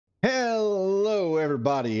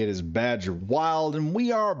everybody, it is Badger Wild, and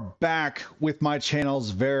we are back with my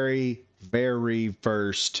channel's very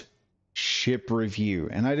first ship review.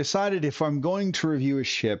 And I decided if I'm going to review a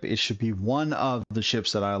ship, it should be one of the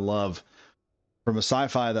ships that I love from a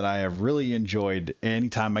sci-fi that I have really enjoyed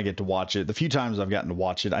anytime I get to watch it. The few times I've gotten to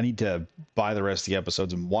watch it, I need to buy the rest of the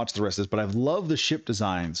episodes and watch the rest of this, but I've loved the ship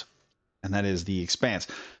designs, and that is the Expanse.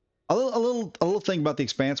 A little thing about the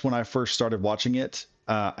Expanse when I first started watching it,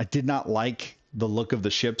 I did not like the look of the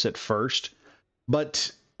ships at first, but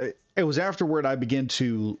it was afterward I began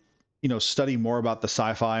to, study more about the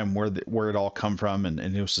sci-fi and where it all come from, and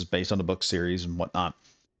it was just based on the book series and whatnot,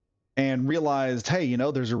 and realized, hey,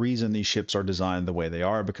 there's a reason these ships are designed the way they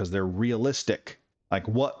are, because they're realistic, like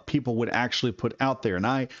what people would actually put out there. And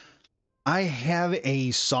I have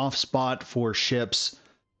a soft spot for ships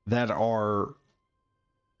that are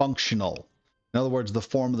functional. In other words, the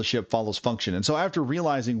form of the ship follows function. And so after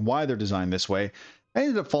realizing why they're designed this way, I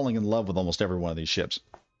ended up falling in love with almost every one of these ships.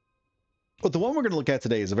 But the one we're going to look at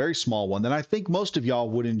today is a very small one that I think most of y'all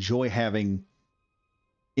would enjoy having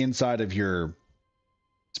inside of your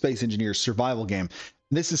Space Engineer survival game.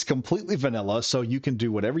 This is completely vanilla, so you can do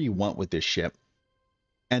whatever you want with this ship.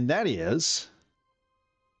 And that is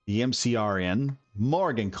the MCRN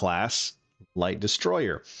Morrigan class light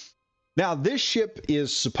destroyer. Now, this ship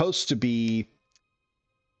is supposed to be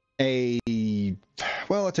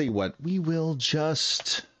well, I'll tell you what, we will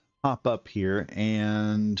just hop up here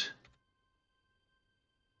and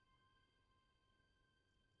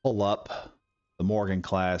pull up the Morrigan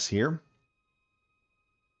class here.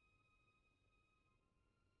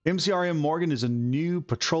 MCRM Morrigan is a new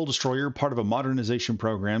patrol destroyer, part of a modernization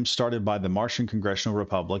program started by the Martian Congressional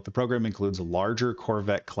Republic. The program includes a larger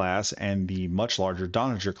Corvette class and the much larger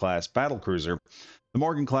Donnager class battlecruiser. The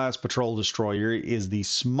Morrigan class patrol destroyer is the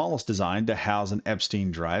smallest design to house an Epstein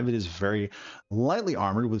drive. It is very lightly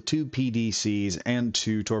armored with 2 PDCs and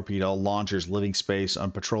 2 torpedo launchers. Living space on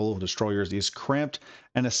patrol destroyers is cramped,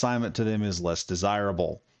 and assignment to them is less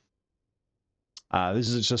desirable. This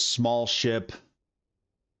is just a small ship.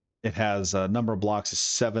 It has a number of blocks of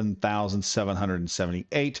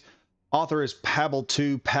 7,778. Author is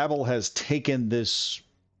Pabble2. Pabble has taken this.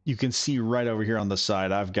 You can see right over here on the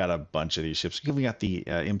side, I've got a bunch of these ships. We got the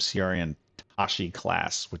MCRN Tashi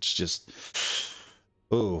class, which just,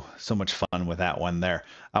 oh, so much fun with that one there.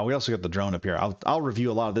 We also got the drone up here. I'll review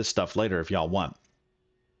a lot of this stuff later if y'all want.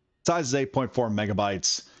 Size is 8.4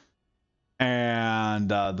 megabytes. And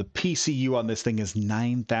the PCU on this thing is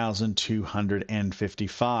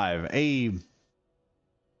 9,255. A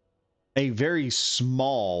very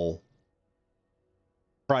small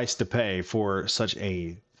price to pay for such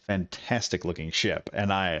a fantastic looking ship,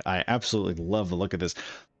 and I absolutely love the look of this.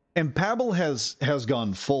 And Pabble has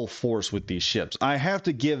gone full force with these ships. I have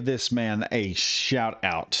to give this man a shout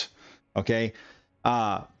out. Okay,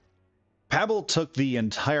 Pabble took the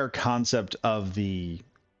entire concept of the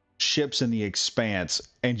ships in the Expanse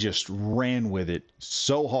and just ran with it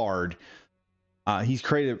so hard. He's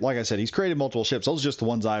created, like I said, he's created multiple ships. Those are just the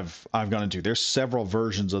ones I've gone into. There's several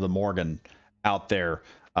versions of the Morrigan out there.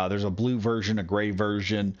 There's a blue version, a gray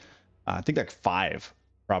version, I think like 5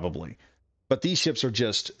 probably. But these ships are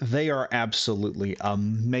just, they are absolutely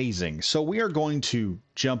amazing. So we are going to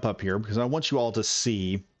jump up here because I want you all to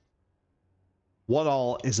see what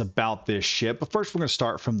all is about this ship. But first we're going to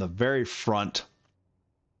start from the very front.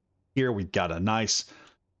 Here we've got the nice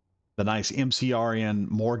MCRN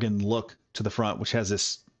Morrigan look to the front, which has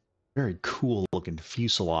this very cool looking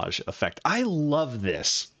fuselage effect. I love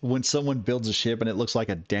this when someone builds a ship and it looks like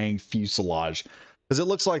a dang fuselage, because it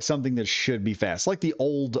looks like something that should be fast, like the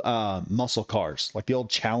old muscle cars, like the old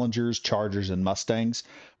Challengers, Chargers, and Mustangs,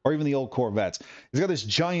 or even the old Corvettes. It's got this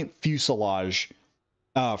giant fuselage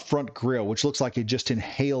front grille, which looks like it just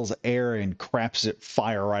inhales air and craps it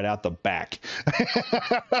fire right out the back.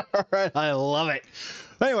 All right, I love it.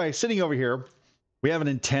 Anyway, sitting over here, we have an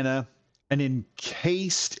antenna, an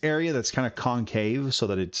encased area that's kind of concave so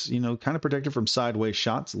that it's, kind of protected from sideways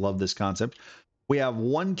shots. Love this concept. We have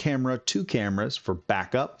 1 camera, 2 cameras for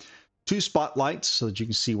backup, 2 spotlights so that you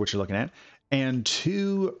can see what you're looking at, and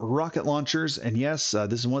 2 rocket launchers. And yes,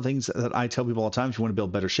 this is one of the things that I tell people all the time. If you want to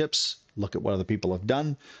build better ships, look at what other people have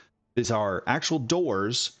done. These are actual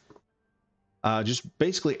doors, just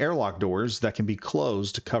basically airlock doors that can be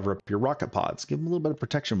closed to cover up your rocket pods. Give them a little bit of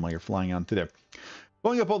protection while you're flying on through there.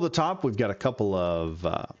 Going up over the top, we've got a couple of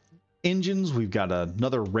engines. We've got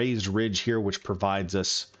another raised ridge here, which provides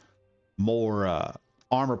us more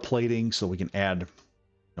armor plating, so we can add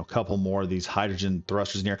a couple more of these hydrogen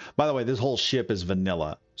thrusters in here. By the way, this whole ship is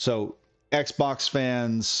vanilla. So Xbox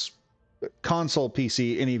fans, console,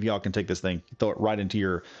 PC, any of y'all can take this thing, throw it right into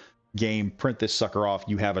your game, print this sucker off.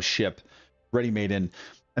 You have a ship ready made in.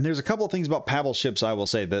 And there's a couple of things about Pavel ships I will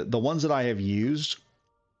say. The ones that I have used,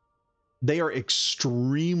 they are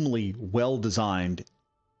extremely well designed,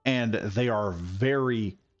 and they are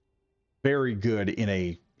very, very good in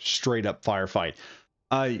a straight up firefight.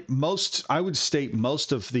 I would state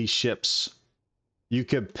most of these ships, you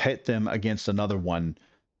could pit them against another one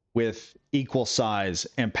with equal size,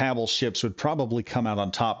 and Pavel ships would probably come out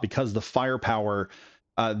on top because the firepower,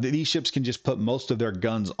 these ships can just put most of their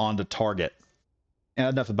guns onto target. And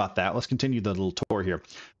enough about that. Let's continue the little tour here.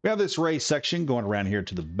 We have this race section going around here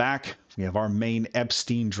to the back. We have our main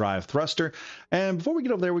Epstein drive thruster. And before we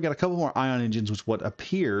get over there, we got a couple more ion engines, which what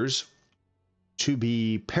appears to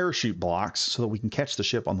be parachute blocks so that we can catch the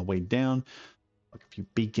ship on the way down. Like a few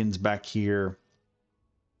beacons back here.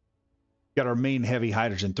 Got our main heavy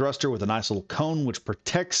hydrogen thruster with a nice little cone, which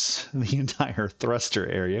protects the entire thruster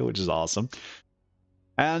area, which is awesome.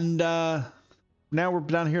 And now we're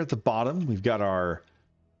down here at the bottom. We've got our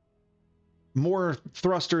more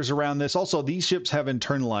thrusters around this. Also, these ships have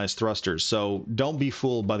internalized thrusters, so don't be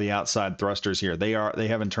fooled by the outside thrusters here. They have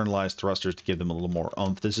internalized thrusters to give them a little more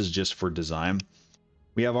oomph. This is just for design.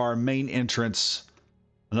 We have our main entrance,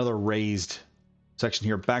 another raised section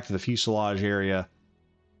here, back to the fuselage area.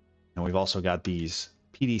 And we've also got these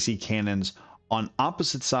PDC cannons on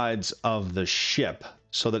opposite sides of the ship,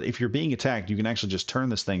 so that if you're being attacked, you can actually just turn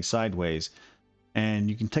this thing sideways, and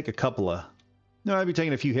you can take a couple of, no, I'd be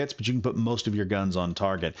taking a few hits, but you can put most of your guns on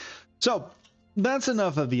target. So that's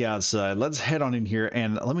enough of the outside. Let's head on in here,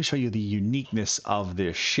 and let me show you the uniqueness of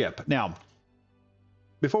this ship. Now,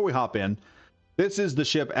 before we hop in, this is the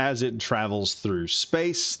ship as it travels through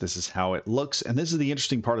space. This is how it looks, and this is the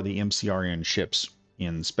interesting part of the MCRN ships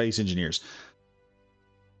in Space Engineers,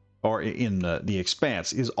 or in the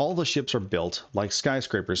Expanse, is all the ships are built like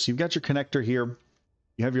skyscrapers. So you've got your connector here.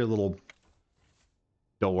 You have your little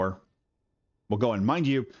door. We'll go in. Mind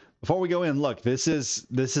you, before we go in, look, this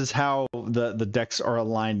is how the decks are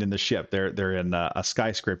aligned in the ship. They're in a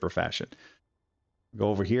skyscraper fashion. Go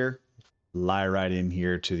over here, lie right in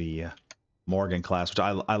here to the Morrigan class, which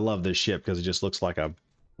I love this ship because it just looks like a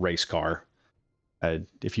race car.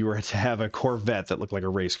 If you were to have a Corvette that looked like a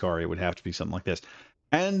race car, it would have to be something like this.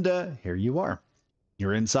 And here you are.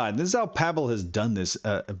 You're inside. This is how Pavel has done this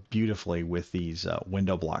beautifully with these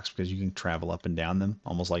window blocks, because you can travel up and down them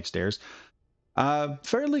almost like stairs.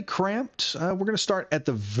 Fairly cramped. We're going to start at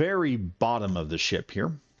the very bottom of the ship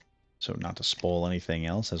here, so not to spoil anything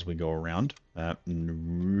else as we go around.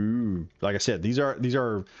 Like I said, these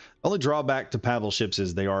are only drawback to Pavel ships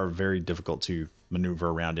is they are very difficult to maneuver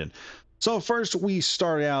around in. So first we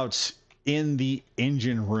start out in the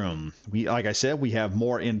engine room. Like I said, we have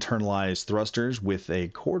more internalized thrusters with a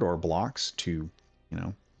corridor blocks to,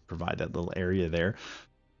 provide that little area there.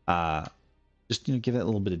 Just give that a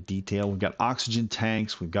little bit of detail. We've got oxygen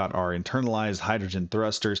tanks. We've got our internalized hydrogen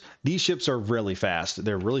thrusters. These ships are really fast.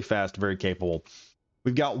 They're really fast, very capable.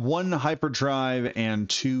 We've got one hyperdrive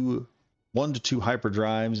and 1 to 2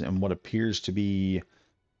 hyperdrives, and what appears to be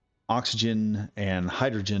oxygen and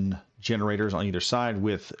hydrogen generators on either side,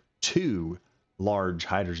 with 2 large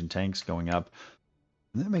hydrogen tanks going up.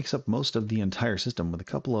 And that makes up most of the entire system, with a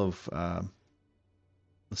couple of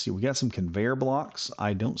let's see, we got some conveyor blocks.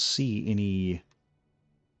 I don't see any.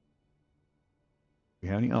 We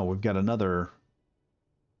have any? Oh, we've got another.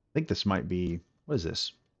 I think this might be, what is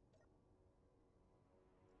this?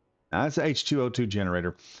 That's an H2O2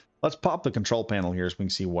 generator. Let's pop the control panel here so we can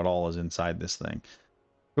see what all is inside this thing.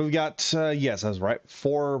 We've got, yes, I was right,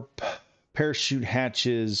 4 parachute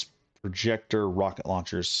hatches, projector, rocket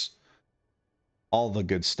launchers, all the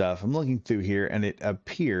good stuff. I'm looking through here, and it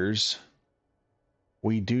appears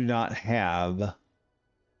we do not have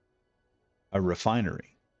a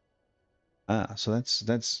refinery. So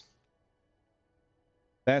that's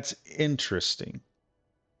interesting.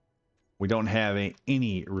 We don't have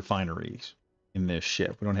any refineries in this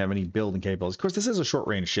ship. We don't have any building capabilities. Of course, this is a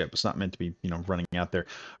short-range ship. It's not meant to be, running out there.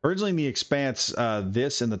 Originally in the Expanse,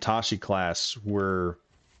 this and the Tashi class were,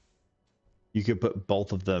 you could put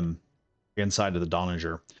both of them inside of the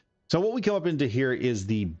Donninger. So what we come up into here is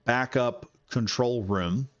the backup control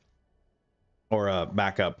room, or a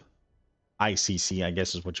backup ICC, I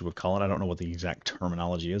guess is what you would call it. I don't know what the exact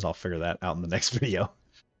terminology is. I'll figure that out in the next video.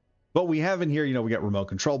 But we have in here, we got remote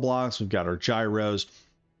control blocks. We've got our gyros,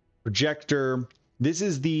 projector. This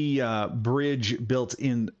is the bridge built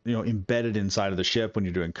in, embedded inside of the ship when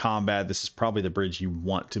you're doing combat. This is probably the bridge you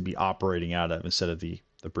want to be operating out of instead of the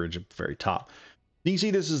bridge at the very top. You can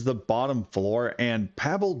see this is the bottom floor, and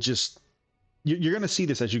Pavel just you're going to see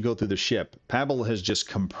this as you go through the ship. Pavel has just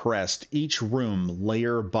compressed each room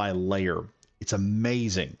layer by layer. It's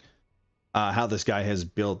amazing how this guy has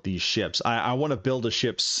built these ships. I want to build a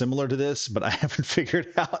ship similar to this, but I haven't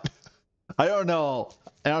figured out. I don't know.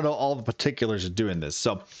 I don't know all the particulars of doing this.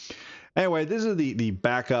 So anyway, this is the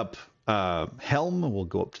backup helm. We'll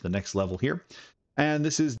go up to the next level here. And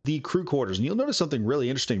this is the crew quarters. And you'll notice something really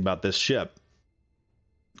interesting about this ship.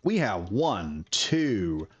 We have 1,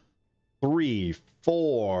 2, 3,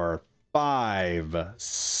 4, 5,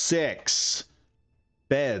 6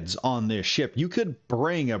 beds on this ship. You could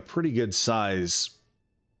bring a pretty good size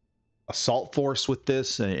assault force with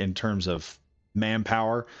this in terms of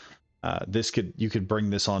manpower. You could bring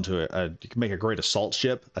this onto you can make a great assault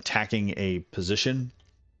ship attacking a position.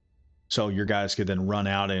 So your guys could then run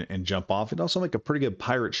out and jump off. It'd also make a pretty good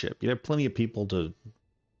pirate ship. You'd have plenty of people to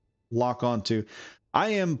lock onto. I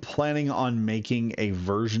am planning on making a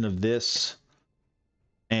version of this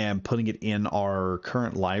and putting it in our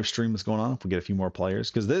current live stream that's going on if we get a few more players,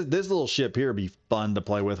 because this little ship here would be fun to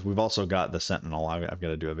play with. We've also got the Sentinel. I've got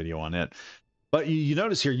to do a video on it. But you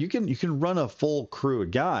notice here, you can run a full crew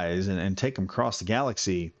of guys and take them across the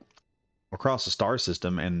galaxy, across the star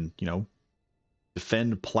system, and, you know,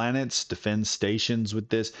 defend planets, defend stations with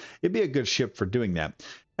this. It'd be a good ship for doing that.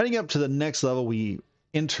 Heading up to the next level, we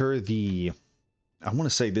enter the, I want to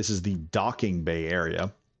say this is the docking bay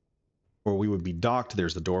area, where we would be docked.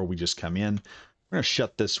 There's the door. We just come in. We're going to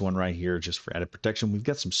shut this one right here just for added protection. We've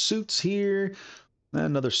got some suits here,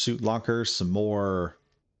 another suit locker, some more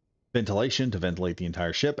ventilation to ventilate the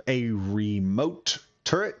entire ship, a remote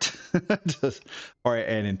turret, or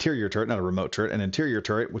an interior turret, not a remote turret, an interior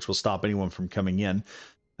turret, which will stop anyone from coming in.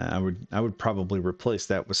 I would probably replace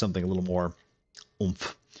that with something a little more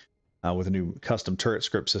oomph, with a new custom turret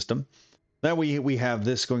script system. Then we have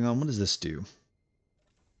this going on. What does this do?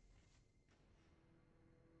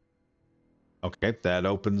 Okay, that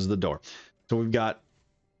opens the door. So we've got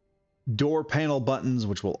door panel buttons,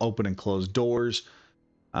 which will open and close doors.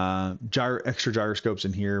 Extra gyroscopes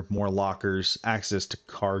in here, more lockers, access to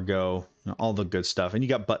cargo, all the good stuff. And you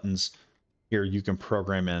got buttons here. You can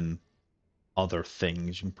program in other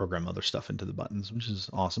things. You can program other stuff into the buttons, which is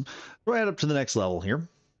awesome. We'll head up to the next level here.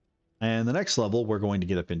 And the next level we're going to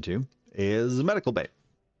get up into is the medical bay.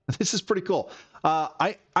 This is pretty cool.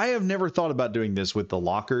 I have never thought about doing this with the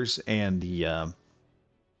lockers and the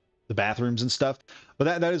bathrooms and stuff,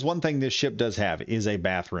 but that is one thing this ship does have, is a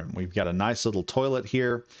bathroom. We've got a nice little toilet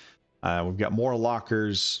here. We've got more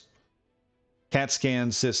lockers, CAT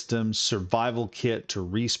scan system, survival kit to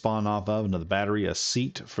respawn off of, another battery, a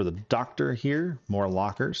seat for the doctor here, more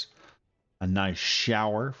lockers, a nice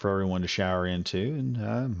shower for everyone to shower into,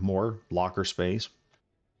 and more locker space.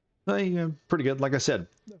 Pretty good. Like I said,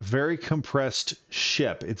 very compressed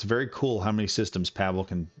ship. It's very cool how many systems Pavel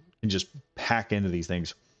can just pack into these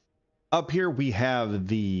things. Up here we have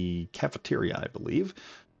the cafeteria, I believe.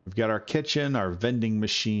 We've got our kitchen, our vending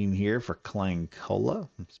machine here for Clang Cola.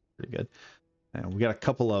 That's pretty good. And we got a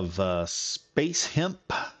couple of space hemp.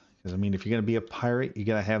 Because I mean, if you're going to be a pirate, you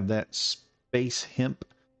got to have that space hemp.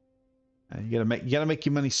 You gotta make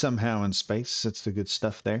your money somehow in space. That's the good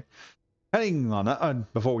stuff there. Heading on,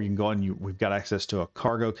 before we can go on, we've got access to a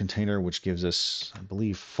cargo container, which gives us, I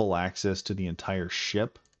believe, full access to the entire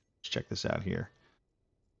ship. Let's check this out here.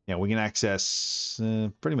 Yeah, we can access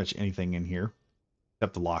pretty much anything in here,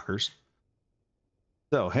 except the lockers.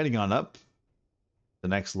 So, heading on up, the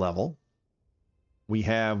next level, we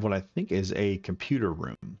have what I think is a computer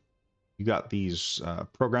room. You got these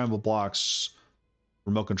programmable blocks,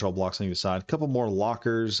 remote control blocks on either side, a couple more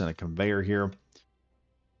lockers, and a conveyor here.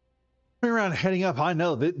 Around heading up, I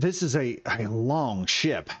know that this is a long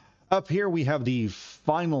ship. Up here we have the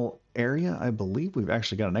final area. I believe we've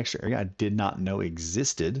actually got an extra area I did not know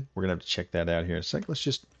existed. We're gonna have to check that out here in a sec. Let's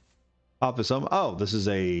just pop this up. Oh, this is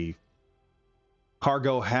a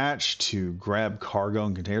cargo hatch to grab cargo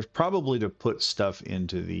and containers, probably to put stuff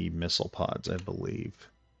into the missile pods, I believe.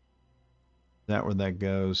 Is that where that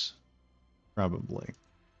goes? Probably.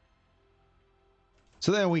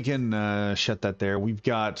 So then we can shut that there. We've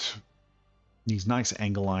got these nice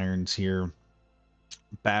angle irons here,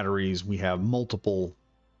 batteries. We have multiple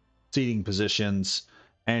seating positions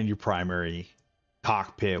and your primary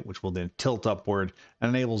cockpit, which will then tilt upward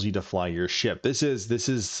and enables you to fly your ship. This is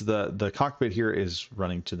the cockpit here is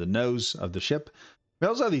running to the nose of the ship. We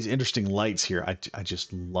also have these interesting lights here. I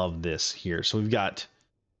just love this here. So we've got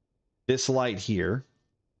this light here,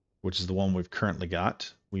 which is the one we've currently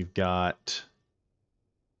got. We've got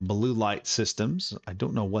blue light systems. I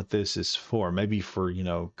don't know what this is for. Maybe for, you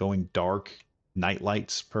know, going dark, night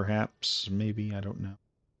lights, perhaps. Maybe, I don't know.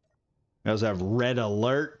 We also have red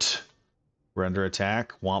alert. We're under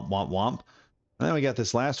attack. Womp, womp, womp. And then we got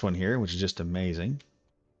this last one here, which is just amazing.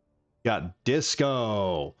 Got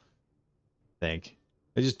disco. I think.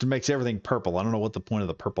 It just makes everything purple. I don't know what the point of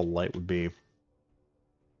the purple light would be.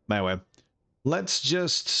 Anyway, let's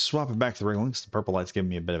just swap it back to the ring links. The purple light's giving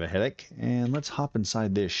me a bit of a headache. And let's hop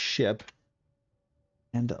inside this ship.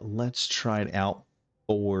 And let's try it out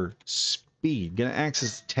for speed. Gonna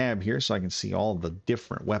access the tab here so I can see all the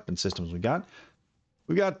different weapon systems we got.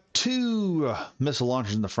 We got two missile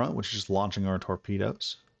launchers in the front, which is just launching our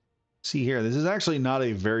torpedoes. See here, this is actually not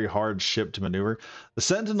a very hard ship to maneuver. The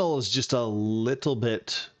Sentinel is just a little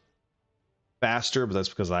bit faster, but that's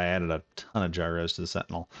because I added a ton of gyros to the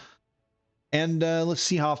Sentinel. And let's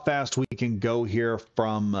see how fast we can go here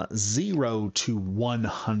from 0 to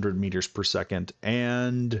 100 meters per second.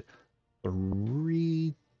 And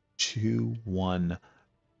 3, 2, 1,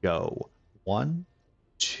 go. 1,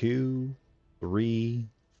 2, 3,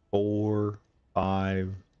 4,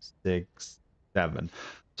 5, 6, 7.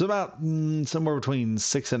 So about somewhere between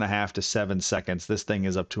 6.5 to 7 seconds, this thing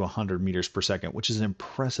is up to 100 meters per second, which is an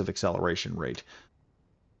impressive acceleration rate.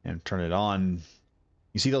 And turn it on.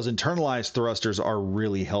 You see those internalized thrusters are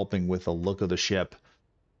really helping with the look of the ship.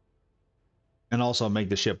 And also make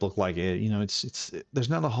the ship look like it, you know, there's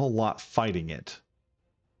not a whole lot fighting it.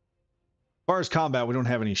 As far as combat, we don't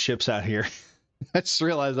have any ships out here. I just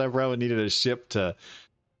realized I probably needed a ship to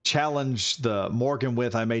challenge the Morgan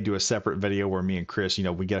with. I may do a separate video where me and Chris, you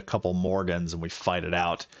know, we get a couple Morgans and we fight it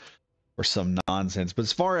out or some nonsense. But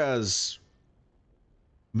as far as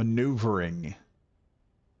maneuvering,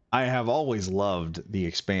 I have always loved the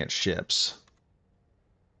Expanse ships.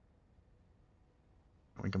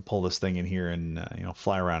 We can pull this thing in here and you know,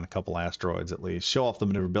 fly around a couple asteroids at least, show off the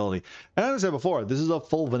maneuverability. And as I said before, this is a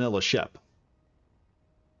full vanilla ship.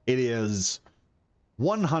 It is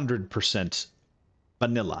 100%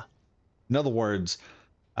 vanilla. In other words,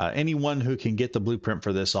 anyone who can get the blueprint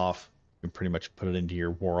for this off can pretty much put it into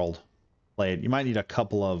your world, play it. You might need a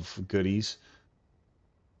couple of goodies,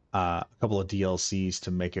 a couple of DLCs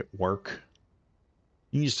to make it work.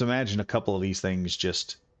 You can just imagine a couple of these things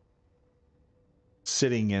just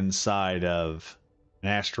sitting inside of an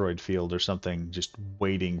asteroid field or something, just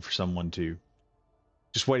waiting for someone to,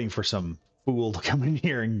 just waiting for some fool to come in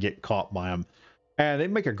here and get caught by them. And they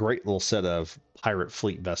make a great little set of pirate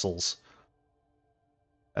fleet vessels.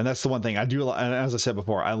 And that's the one thing I do. And as I said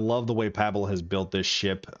before, I love the way Pavel has built this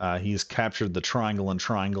ship. He's captured the triangle and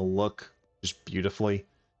triangle look just beautifully.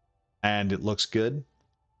 And it looks good.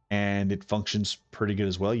 And it functions pretty good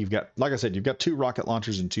as well. You've got, like I said, you've got 2 rocket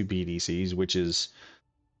launchers and 2 BDCs, which is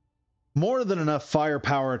more than enough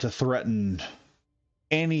firepower to threaten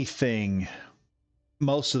anything.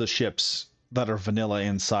 Most of the ships that are vanilla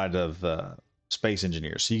inside of Space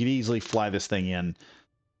Engineers. So you could easily fly this thing in,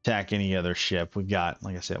 attack any other ship. We've got,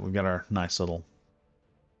 like I said, we've got our nice little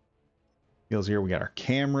skills here. We got our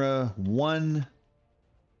camera 1,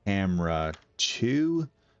 camera 2.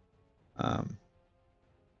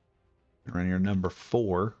 Right here, number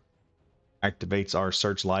 4 activates our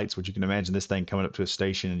searchlights, which you can imagine this thing coming up to a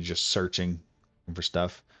station and just searching for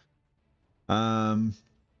stuff. Number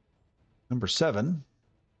 7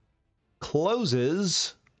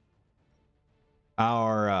 closes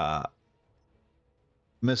our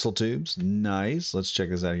missile tubes. Nice. Let's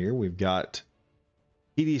check this out here. We've got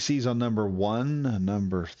EDCs on number 1,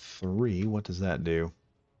 number 3. What does that do?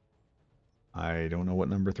 I don't know what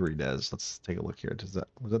number 3 does. Let's take a look here.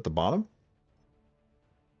 Was that the bottom?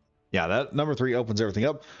 Yeah, that number 3 opens everything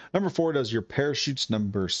up. Number 4 does your parachutes.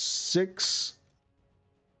 Number 6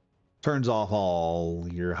 turns off all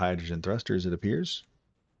your hydrogen thrusters, it appears.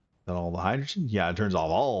 Is that all the hydrogen? Yeah, it turns off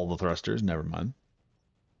all the thrusters. Never mind.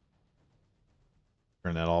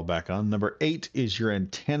 Turn that all back on. Number 8 is your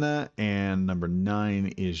antenna, and number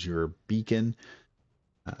 9 is your beacon.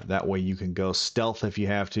 That way you can go stealth if you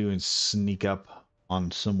have to and sneak up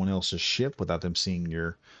on someone else's ship without them seeing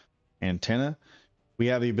your antenna. We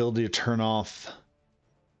have the ability to turn off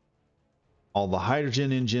all the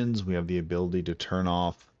hydrogen engines. We have the ability to turn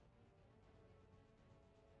off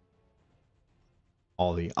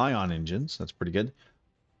all the ion engines. That's pretty good.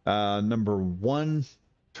 Number 1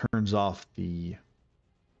 turns off the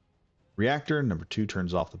reactor. Number 2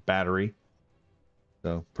 turns off the battery.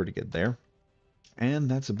 So pretty good there. And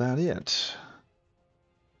that's about it.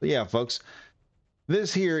 But yeah, folks,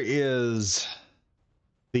 this here is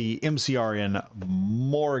the MCRN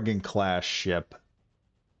Morrigan class ship.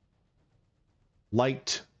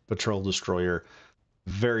 Light patrol destroyer.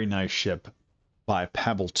 Very nice ship by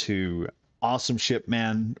Pavel 2. Awesome ship,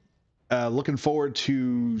 man. Looking forward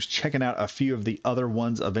to checking out a few of the other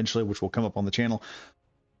ones eventually, which will come up on the channel.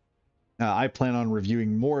 I plan on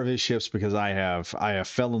reviewing more of his ships because I have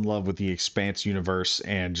fell in love with the Expanse universe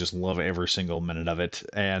and just love every single minute of it.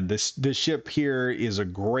 And this ship here is a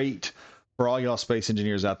great for all y'all space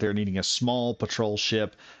engineers out there needing a small patrol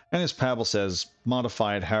ship. And as Pavel says,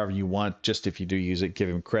 modify it however you want. Just if you do use it, give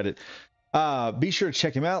him credit. Be sure to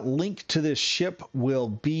check him out. Link to this ship will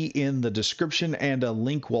be in the description, and a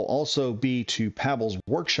link will also be to Pavel's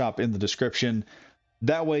workshop in the description.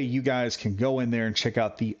 That way you guys can go in there and check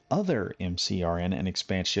out the other MCRN and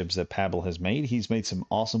Expanse ships that Pavel has made. He's made some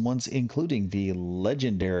awesome ones, including the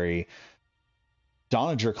legendary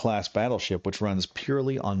Donager class battleship, which runs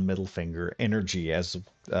purely on middle finger energy, as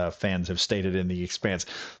fans have stated in the Expanse.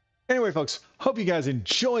 Anyway, folks, hope you guys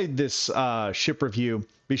enjoyed this ship review.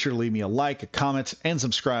 Be sure to leave me a like, a comment, and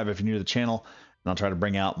subscribe if you're new to the channel. And I'll try to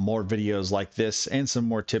bring out more videos like this and some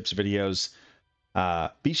more tips videos.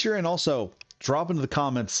 Be sure and also drop into the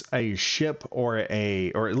comments a ship or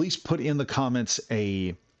at least put in the comments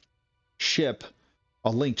a ship, a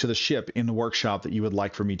link to the ship in the workshop that you would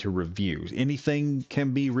like for me to review. Anything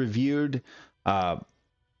can be reviewed.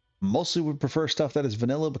 Mostly would prefer stuff that is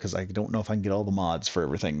vanilla because I don't know if I can get all the mods for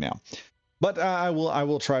everything now. But I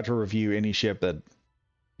will try to review any ship that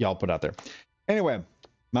y'all put out there. Anyway,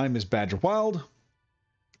 my name is Badger Wild,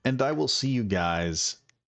 and I will see you guys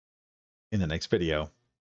in the next video.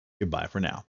 Goodbye for now.